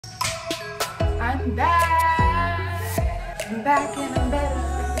I'm back. I'm back and I'm better.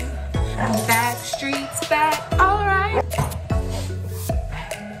 I'm back, streets back, all right.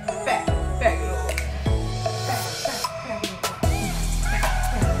 Back, back it up.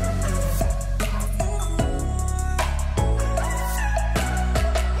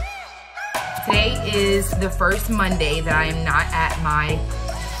 Today is the first Monday that I am not at my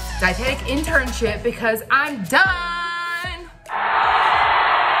dietetic internship because I'm done.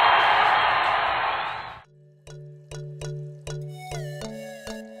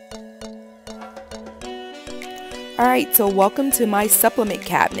 All right, so welcome to my supplement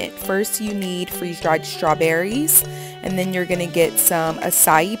cabinet. First, you need freeze-dried strawberries, and then you're gonna get some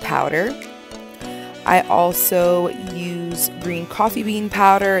acai powder. I also use green coffee bean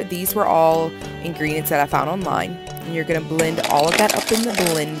powder. These were all ingredients that I found online. And you're gonna blend all of that up in the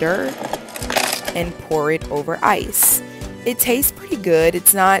blender and pour it over ice. It tastes pretty good.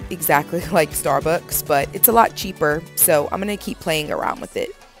 It's not exactly like Starbucks, but it's a lot cheaper, so I'm gonna keep playing around with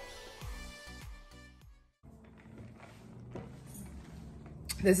it.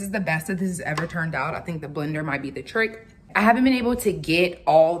 This is the best that this has ever turned out. I think the blender might be the trick. I haven't been able to get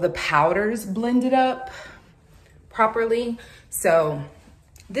all the powders blended up properly, so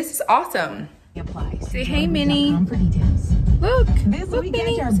this is awesome. Say hey, Minnie. Look, This look, week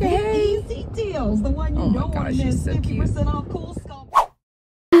Minnie. at your Say big hey. easy deals. The one you Oh my don't gosh, want to she's miss. so cute. 50% off cool sculpt.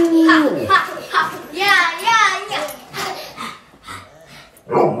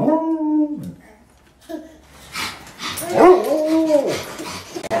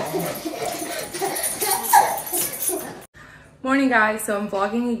 Morning, guys. So I'm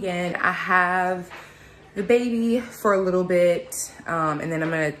vlogging again. I have the baby for a little bit, and then I'm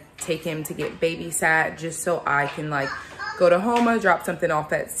gonna take him to get babysat just so I can like go to Homa, drop something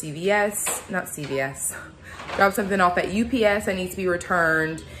off at CVS, not CVS, drop something off at UPS that needs to be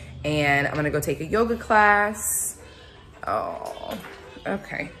returned, and I'm gonna go take a yoga class. Oh,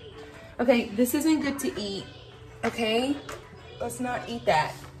 okay. Okay, this isn't good to eat, okay? Let's not eat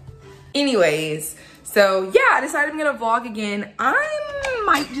that. Anyways, so yeah, I decided I'm gonna vlog again. I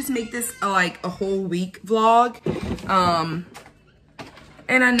might just make this like a whole week vlog.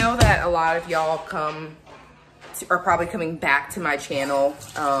 And I know that a lot of y'all are probably coming back to my channel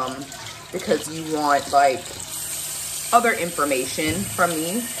because you want like other information from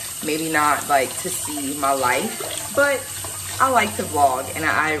me. Maybe not like to see my life, but I like to vlog, and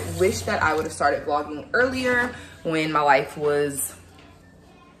I wish that I would have started vlogging earlier when my life was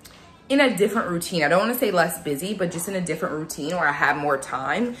in a different routine. I don't want to say less busy, but just in a different routine where I have more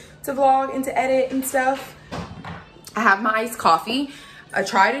time to vlog and to edit and stuff. I have my iced coffee. I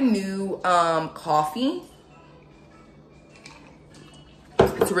tried a new coffee.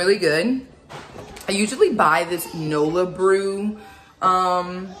 It's really good. I usually buy this Nola Brew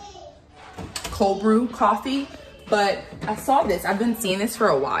cold brew coffee, but I saw this. I've been seeing this for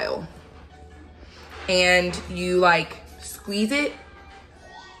a while. And you like squeeze it.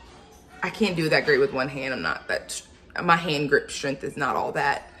 I can't do that great with one hand. I'm not that, my hand grip strength is not all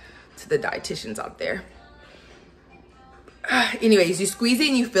that to the dietitians out there. Anyways, you squeeze it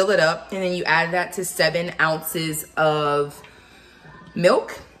and you fill it up, and then you add that to 7 ounces of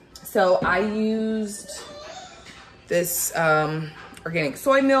milk. So I used this organic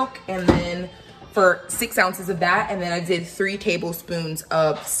soy milk, and then for 6 ounces of that, and then I did 3 tablespoons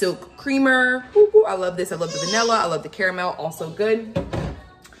of silk creamer. Ooh, I love this. I love the vanilla. I love the caramel, also good.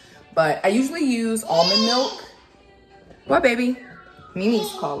 But I usually use almond milk. What, baby?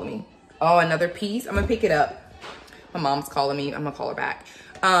 Mimi's calling me. Oh, another piece? I'm gonna pick it up. My mom's calling me. I'm gonna call her back.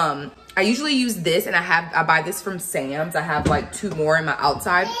 I usually use this, and I buy this from Sam's. I have like 2 more in my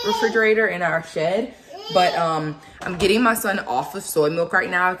outside refrigerator in our shed. But I'm getting my son off of soy milk right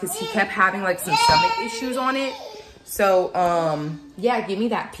now because he kept having like some stomach issues on it. So yeah, give me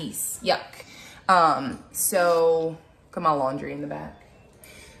that piece. Yuck. So got my laundry in the back.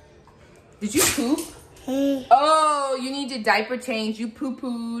 Did you poop? Oh, you need to diaper change. You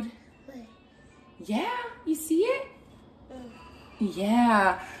poo-pooed. Yeah, you see it?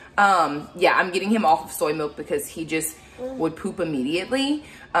 Yeah. Yeah, I'm getting him off of soy milk because he just would poop immediately.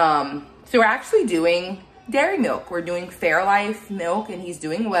 So we're actually doing dairy milk. We're doing Fairlife milk, and he's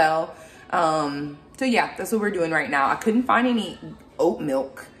doing well. So yeah, that's what we're doing right now. I couldn't find any oat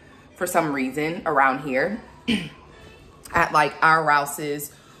milk for some reason around here at like our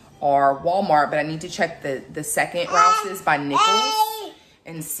Rouse's or Walmart, but I need to check the second Rouse's by Nichols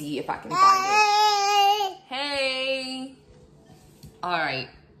and see if I can find it. Hey. All right.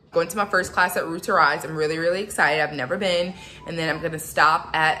 going to my first class at Root to Rise. I'm really, really excited. I've never been. And then I'm gonna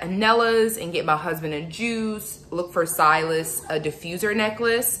stop at Anella's and get my husband a juice, look for Silas a diffuser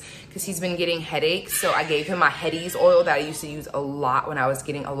necklace because he's been getting headaches. So I gave him my Headies oil that I used to use a lot when I was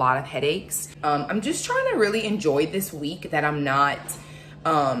getting a lot of headaches. I'm just trying to really enjoy this week that I'm not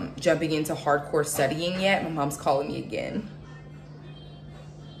jumping into hardcore studying yet. My mom's calling me again.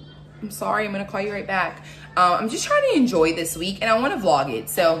 I'm sorry, I'm gonna call you right back. I'm just trying to enjoy this week and I wanna vlog it.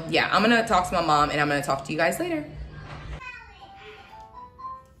 So yeah, I'm gonna talk to my mom and I'm gonna talk to you guys later.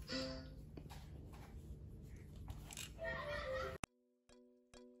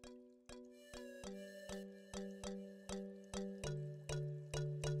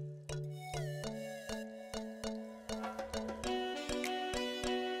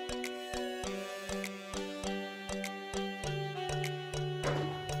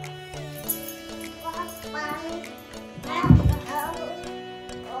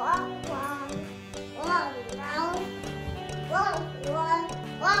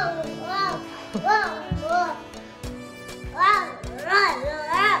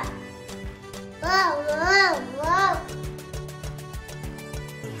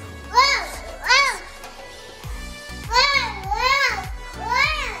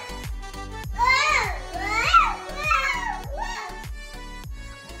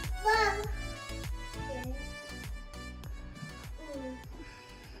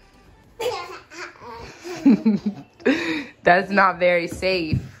 That's not very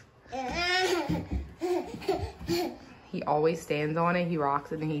safe. He always stands on it, he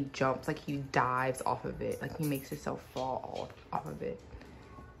rocks it, and he jumps like he dives off of it. Like he makes himself fall off of it.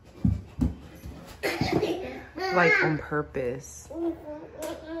 Like on purpose. What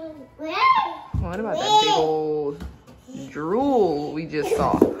about that big old drool we just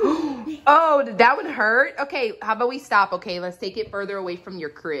saw? Oh, did that one hurt? Okay, how about we stop? Okay, let's take it further away from your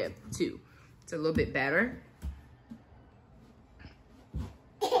crib too. It's a little bit better.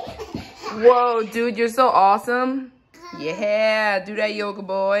 Whoa, dude, you're so awesome. Yeah, do that, yoga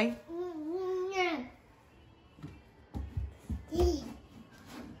boy.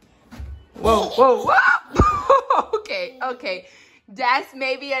 Whoa, whoa, whoa. Okay, okay. That's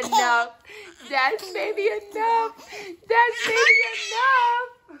maybe enough. That's maybe enough. That's maybe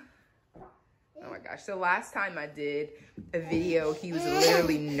enough. Oh my gosh, so last time I did a video, he was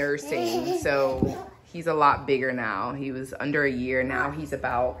literally nursing. So he's a lot bigger now. He was under a year. Now he's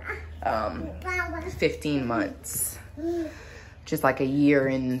about 15 months. Just like a year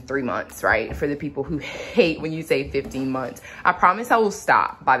and 3 months, right? For the people who hate when you say 15 months. I promise I will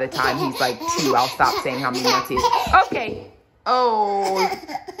stop by the time he's like 2. I'll stop saying how many months he is. Okay. Oh.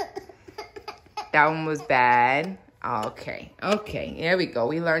 That one was bad. Okay. Okay. There we go.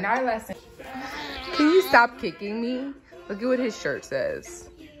 We learned our lesson. Can you stop kicking me? Look at what his shirt says.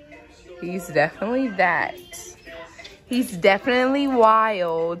 He's definitely that. He's definitely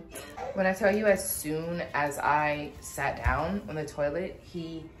wild. When I tell you, as soon as I sat down on the toilet,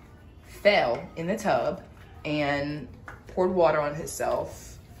 he fell in the tub and poured water on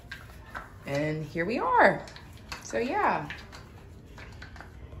himself. And here we are. So yeah.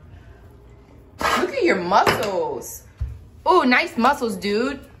 Look at your muscles. Oh, nice muscles,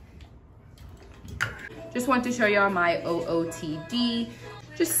 dude. Just want to show y'all my OOTD.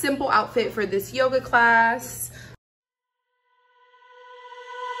 Just simple outfit for this yoga class.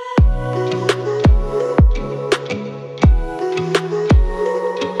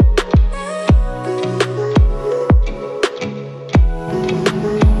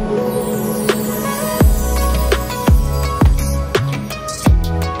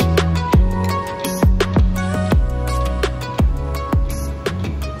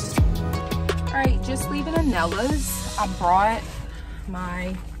 I brought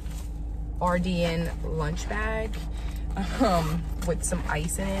my RDN lunch bag with some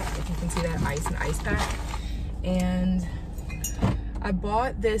ice in it, if you can see that ice and ice pack. And I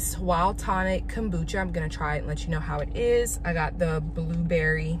bought this Wild Tonic kombucha. I'm gonna try it and let you know how it is. I got the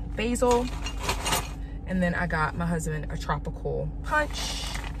blueberry basil, and then I got my husband a tropical punch,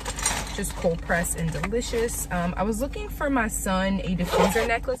 just cold pressed and delicious. I was looking for my son a diffuser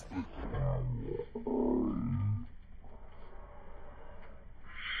necklace.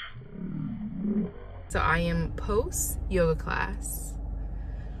 So I am post yoga class.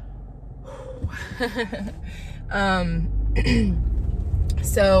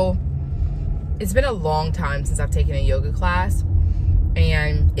 So it's been a long time since I've taken a yoga class,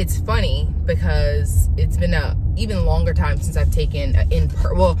 and it's funny because it's been a even longer time since I've taken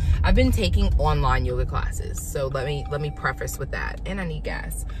well, I've been taking online yoga classes. So let me preface with that. And I need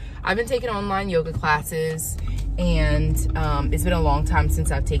gas. I've been taking online yoga classes, And it's been a long time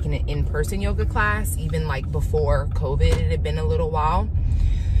since I've taken an in-person yoga class. Even like before COVID, it had been a little while.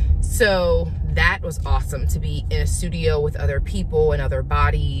 So that was awesome, to be in a studio with other people and other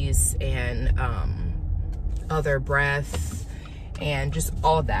bodies and other breaths and just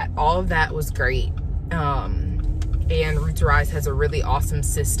all of that. All of that was great. And Roots to Rise has a really awesome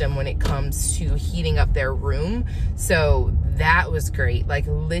system when it comes to heating up their room. So that was great. Like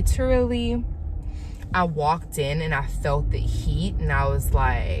literally, I walked in and I felt the heat and I was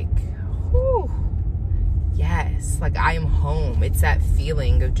like, whew, yes, like I am home. It's that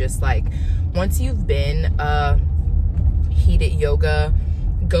feeling of just like, once you've been a heated yoga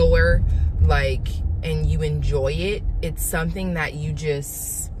goer, like, and you enjoy it, it's something that you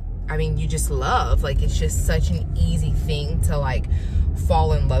just, I mean, you just love. Like, it's just such an easy thing to like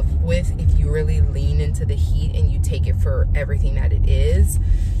fall in love with if you really lean into the heat and you take it for everything that it is.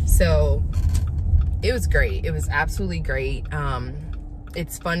 So it was great. It was absolutely great.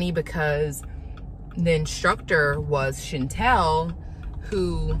 It's funny because the instructor was Chantel,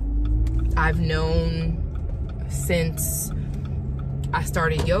 who I've known since I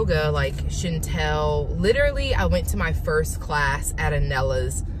started yoga. Like Chantel, literally I went to my first class at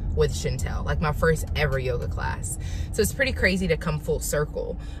Anella's with Chantel, like my first ever yoga class. So it's pretty crazy to come full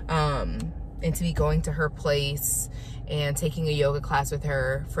circle and to be going to her place and taking a yoga class with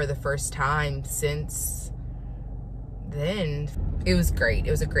her for the first time since then. It was great.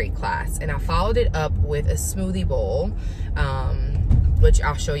 It was a great class. And I followed it up with a smoothie bowl, which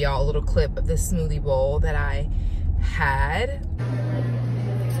I'll show y'all a little clip of the smoothie bowl that I had.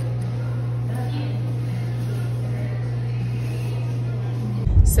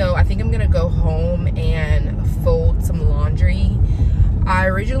 So I think I'm gonna go home and fold some laundry. I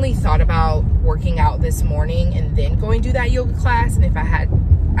originally thought about working out this morning and then going to do that yoga class, and if I had,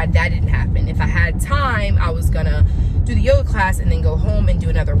 that didn't happen. If I had time, I was gonna do the yoga class and then go home and do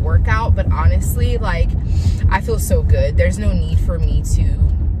another workout. But honestly, like, I feel so good. There's no need for me to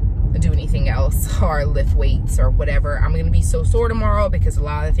do anything else or lift weights or whatever. I'm gonna be so sore tomorrow because a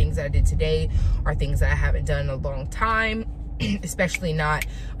lot of the things that I did today are things that I haven't done in a long time, especially not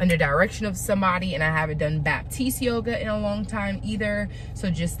under direction of somebody, and I haven't done Baptiste yoga in a long time either.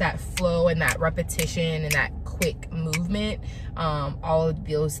 So just that flow and that repetition and that quick movement, all of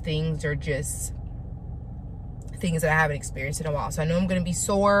those things are just things that I haven't experienced in a while. So I know I'm gonna be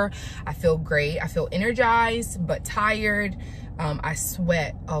sore. I feel great. I feel energized but tired. I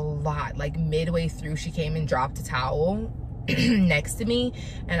sweat a lot. Like midway through, she came and dropped a towel next to me,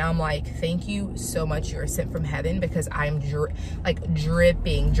 and I'm like, thank you so much, you're sent from heaven, because I'm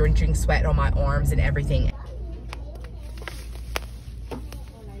dripping, drenching sweat on my arms and everything. Good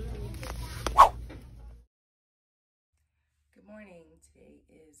morning. Today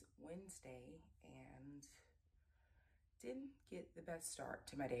is Wednesday and didn't get the best start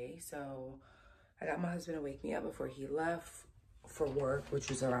to my day. So I got my husband to wake me up before he left for work, which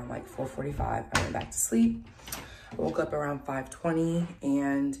was around like 4:45. I went back to sleep. I woke up around 5:20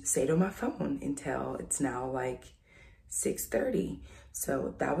 and stayed on my phone until it's now like 6:30.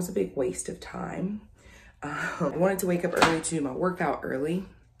 So that was a big waste of time. I wanted to wake up early to do my workout early.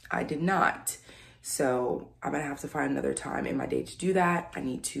 I did not. So I'm gonna have to find another time in my day to do that. I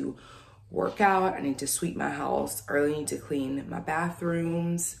need to work out. I need to sweep my house early. I need to clean my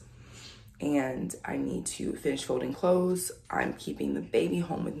bathrooms. And I need to finish folding clothes. I'm keeping the baby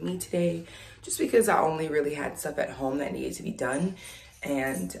home with me today just because I only really had stuff at home that needed to be done.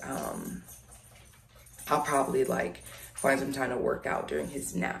 And I'll probably like find some time to work out during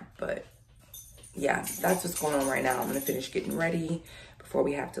his nap. But yeah, that's what's going on right now. I'm gonna finish getting ready before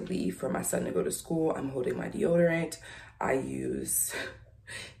we have to leave for my son to go to school. I'm holding my deodorant. I use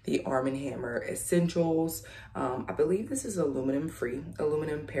the Arm & Hammer Essentials. I believe this is aluminum free,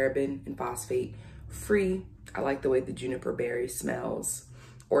 aluminum, paraben, and phosphate free. I like the way the juniper berry smells,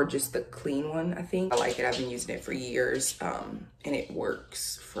 or just the clean one, I think. I like it. I've been using it for years, and it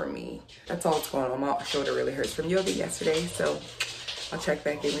works for me. That's all that's going on. My shoulder really hurts from yoga yesterday, so I'll check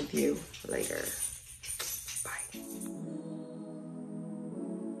back in with you later. Bye.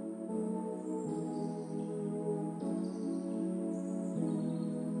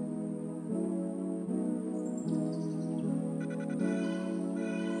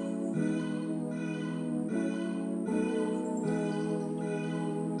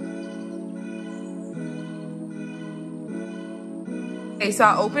 Okay, so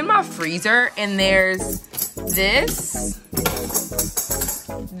I opened my freezer and there's this,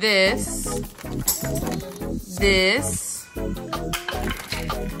 these,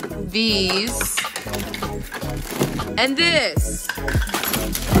 and this.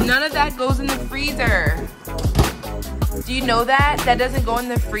 None of that goes in the freezer. Do you know that? That doesn't go in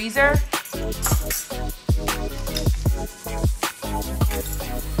the freezer?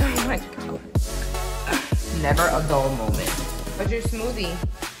 Oh my God. Never a dull moment. What's your smoothie?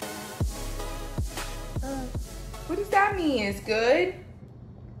 What does that mean? It's good?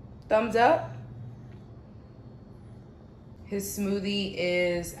 Thumbs up? His smoothie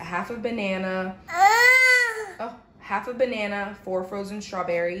is half a banana. Half a banana, 4 frozen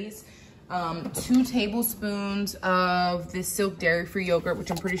strawberries, 2 tablespoons of this Silk dairy-free yogurt,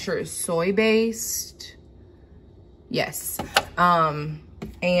 which I'm pretty sure is soy-based. Yes.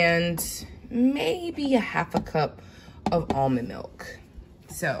 And maybe a half a cup of almond milk.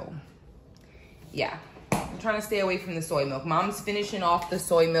 So, yeah. I'm trying to stay away from the soy milk. Mom's finishing off the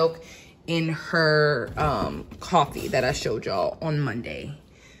soy milk in her coffee that I showed y'all on Monday.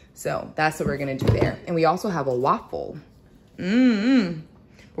 So that's what we're gonna do there. And we also have a waffle. But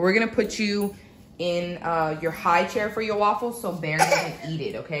we're gonna put you in your high chair for your waffle so Bear doesn't eat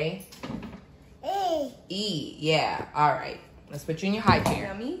it, okay? Eat, yeah, all right. Let's put you in your high chair.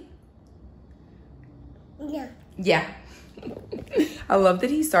 Yummy? Yeah. Yeah. I love that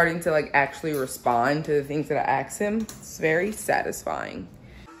he's starting to like actually respond to the things that I ask him. It's very satisfying.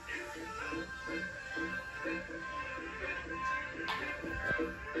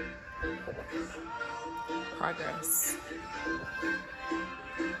 Progress.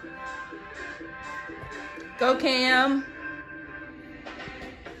 Go, Cam.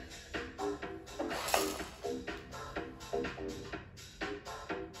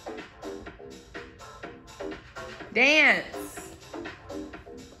 Dance.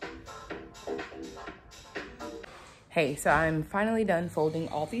 Hey, so I'm finally done folding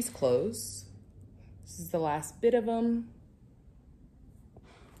all these clothes. This is the last bit of them.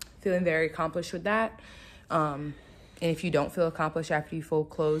 Feeling very accomplished with that. And if you don't feel accomplished after you fold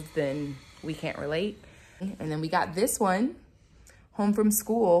clothes, then we can't relate. And then we got this one home from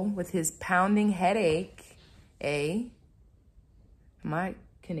school with his pounding headache. Am I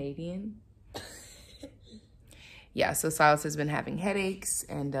Canadian? Yeah, so Silas has been having headaches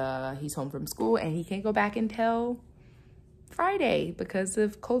and he's home from school and he can't go back until Friday because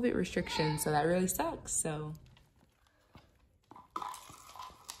of COVID restrictions. So that really sucks, so.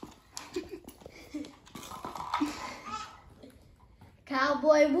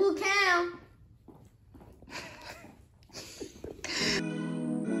 Cowboy Woo Cow.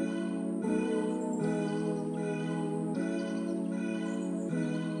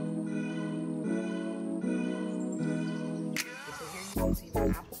 See the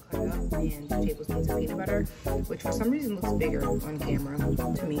apple cut up and 2 tablespoons of peanut butter, which for some reason looks bigger on camera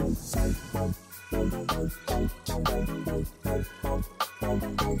to me.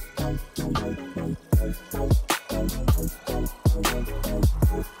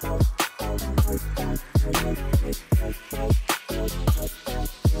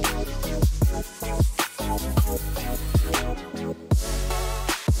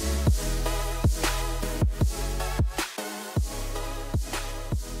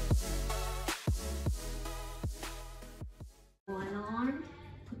 One arm,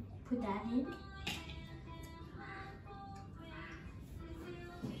 put that in.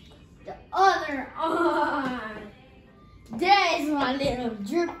 The other arm. There's my little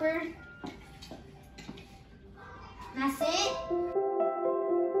dripper. That's it.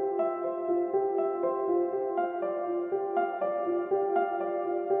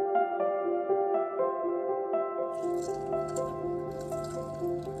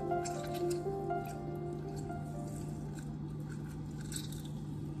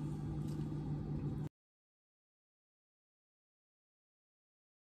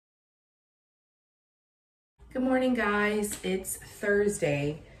 Good morning, guys. It's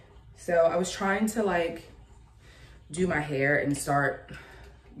Thursday. So I was trying to like do my hair and start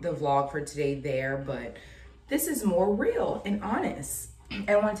the vlog for today there, but this is more real and honest. And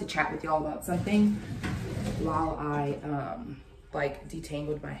I wanted to chat with y'all about something while I like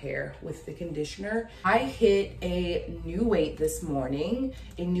detangled my hair with the conditioner. I hit a new weight this morning,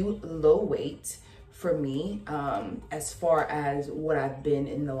 a new low weight for me, as far as what I've been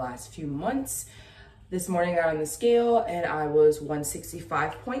in the last few months. This morning I got on the scale and I was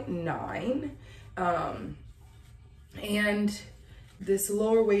 165.9. And this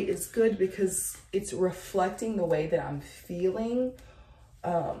lower weight is good because it's reflecting the way that I'm feeling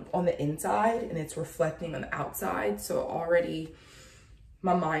on the inside, and it's reflecting on the outside. So already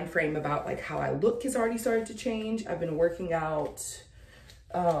my mind frame about like how I look has already started to change. I've been working out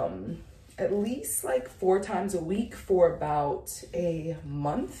at least like 4 times a week for about a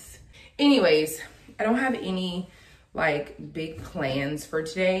month. Anyways, I don't have any like big plans for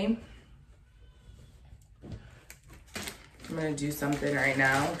today. I'm gonna do something right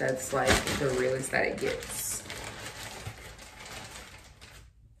now that's like the realest that it gets.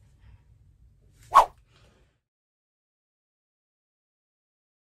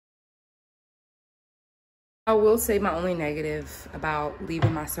 I will say my only negative about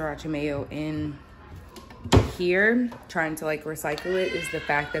leaving my sriracha mayo in here, trying to like recycle it, is the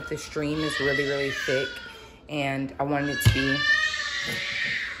fact that the stream is really, really thick, and I wanted it to be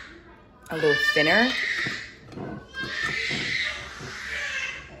a little thinner.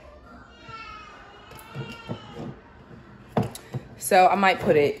 So I might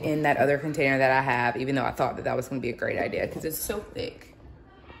put it in that other container that I have, even though I thought that that was gonna be a great idea because it's so thick.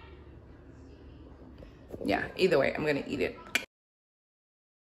 Yeah, either way, I'm gonna eat it.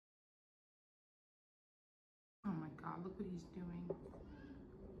 Oh my God, look what he's doing.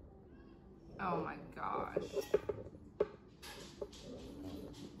 Oh my gosh.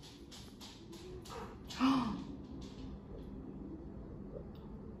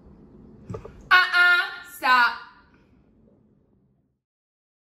 Stop.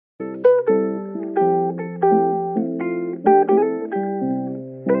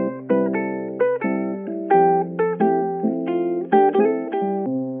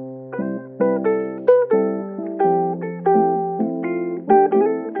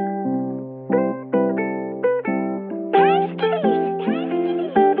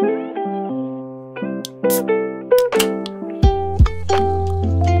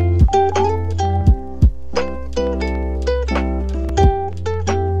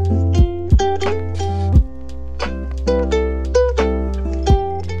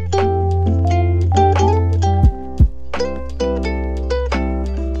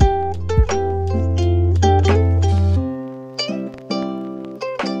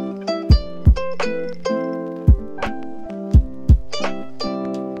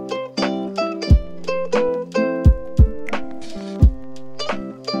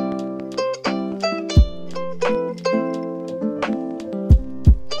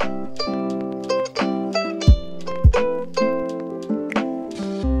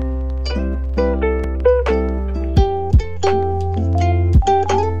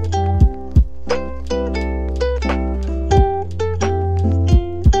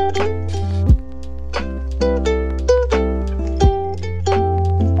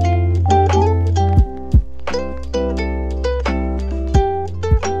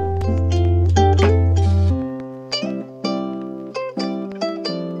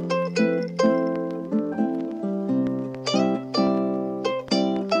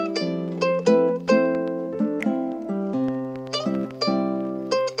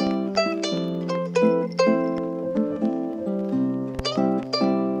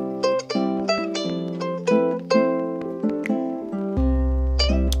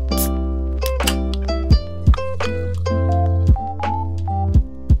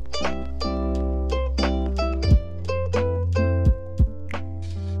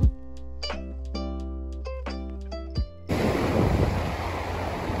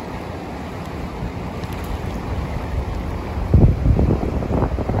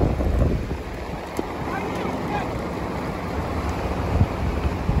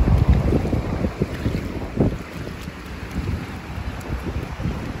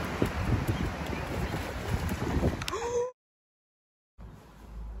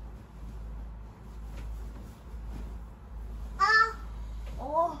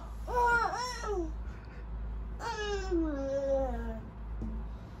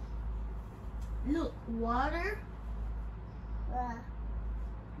 Look, water.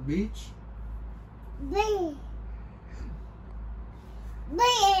 Beach?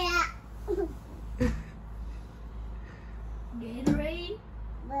 Gatorade.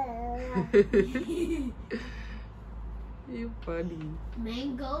 You funny.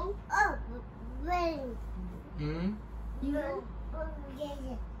 Mango. Hmm?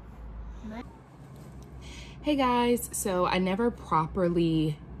 Hey guys, so I never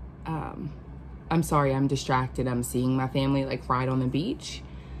properly, I'm sorry, I'm distracted. I'm seeing my family like fried on the beach.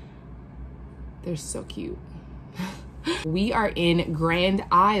 They're so cute. We are in Grand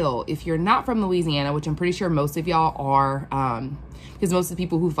Isle. If you're not from Louisiana, which I'm pretty sure most of y'all are, because most of the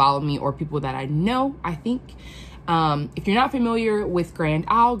people who follow me or people that I know, I think, if you're not familiar with Grand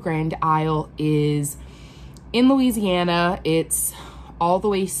Isle is in Louisiana. It's all the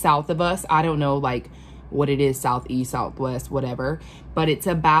way south of us. I don't know like what it is, southeast, southwest, whatever, but it's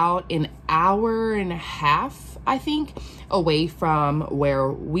about an hour and a half, I think, away from where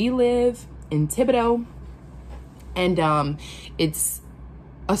we live in Thibodeau. And it's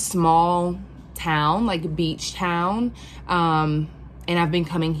a small town, like a beach town. And I've been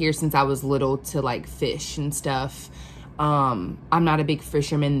coming here since I was little to like fish and stuff. I'm not a big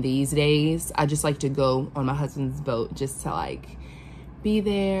fisherman these days. I just like to go on my husband's boat just to like be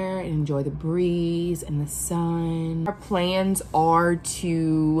there and enjoy the breeze and the sun. Our plans are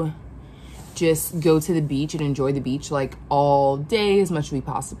to just go to the beach and enjoy the beach like all day as much as we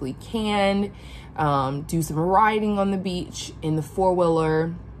possibly can. Do some riding on the beach in the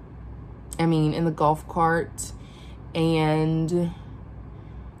four-wheeler, in the golf cart, and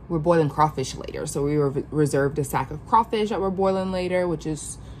we're boiling crawfish later. So we reserved a sack of crawfish that we're boiling later, which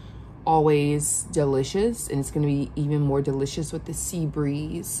is always delicious, and it's gonna be even more delicious with the sea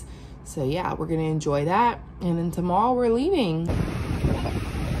breeze. So yeah, we're gonna enjoy that, and then tomorrow we're leaving.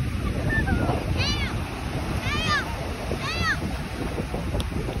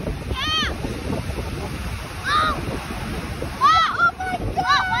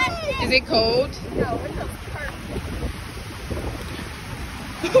 Is it cold? No, it's a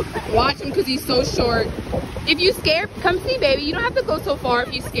perfect. Watch him because he's so short. If you're scared, come see, baby. You don't have to go so far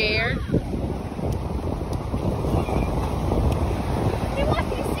if you're scared. He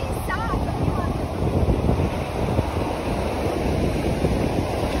wants to see stop.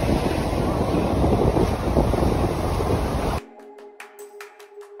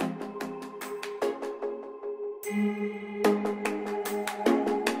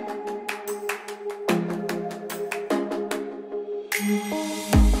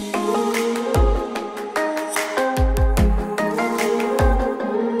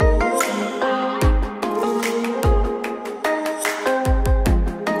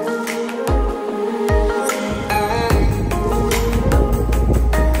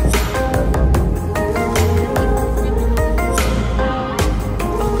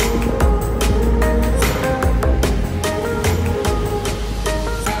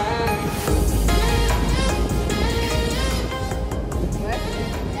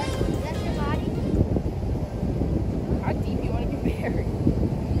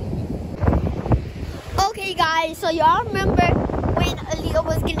 Okay guys, so y'all remember when Aaliyah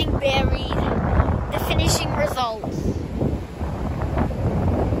was getting buried, the finishing results.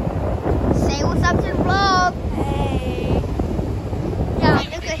 Say what's up to the vlog. Hey. Yeah,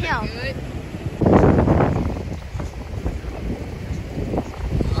 look at him.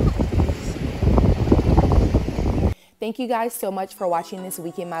 Thank you guys so much for watching this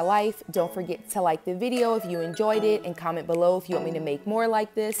week in my life. Don't forget to like the video if you enjoyed it, and comment below if you want me to make more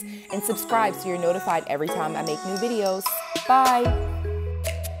like this, and subscribe so you're notified every time I make new videos. Bye!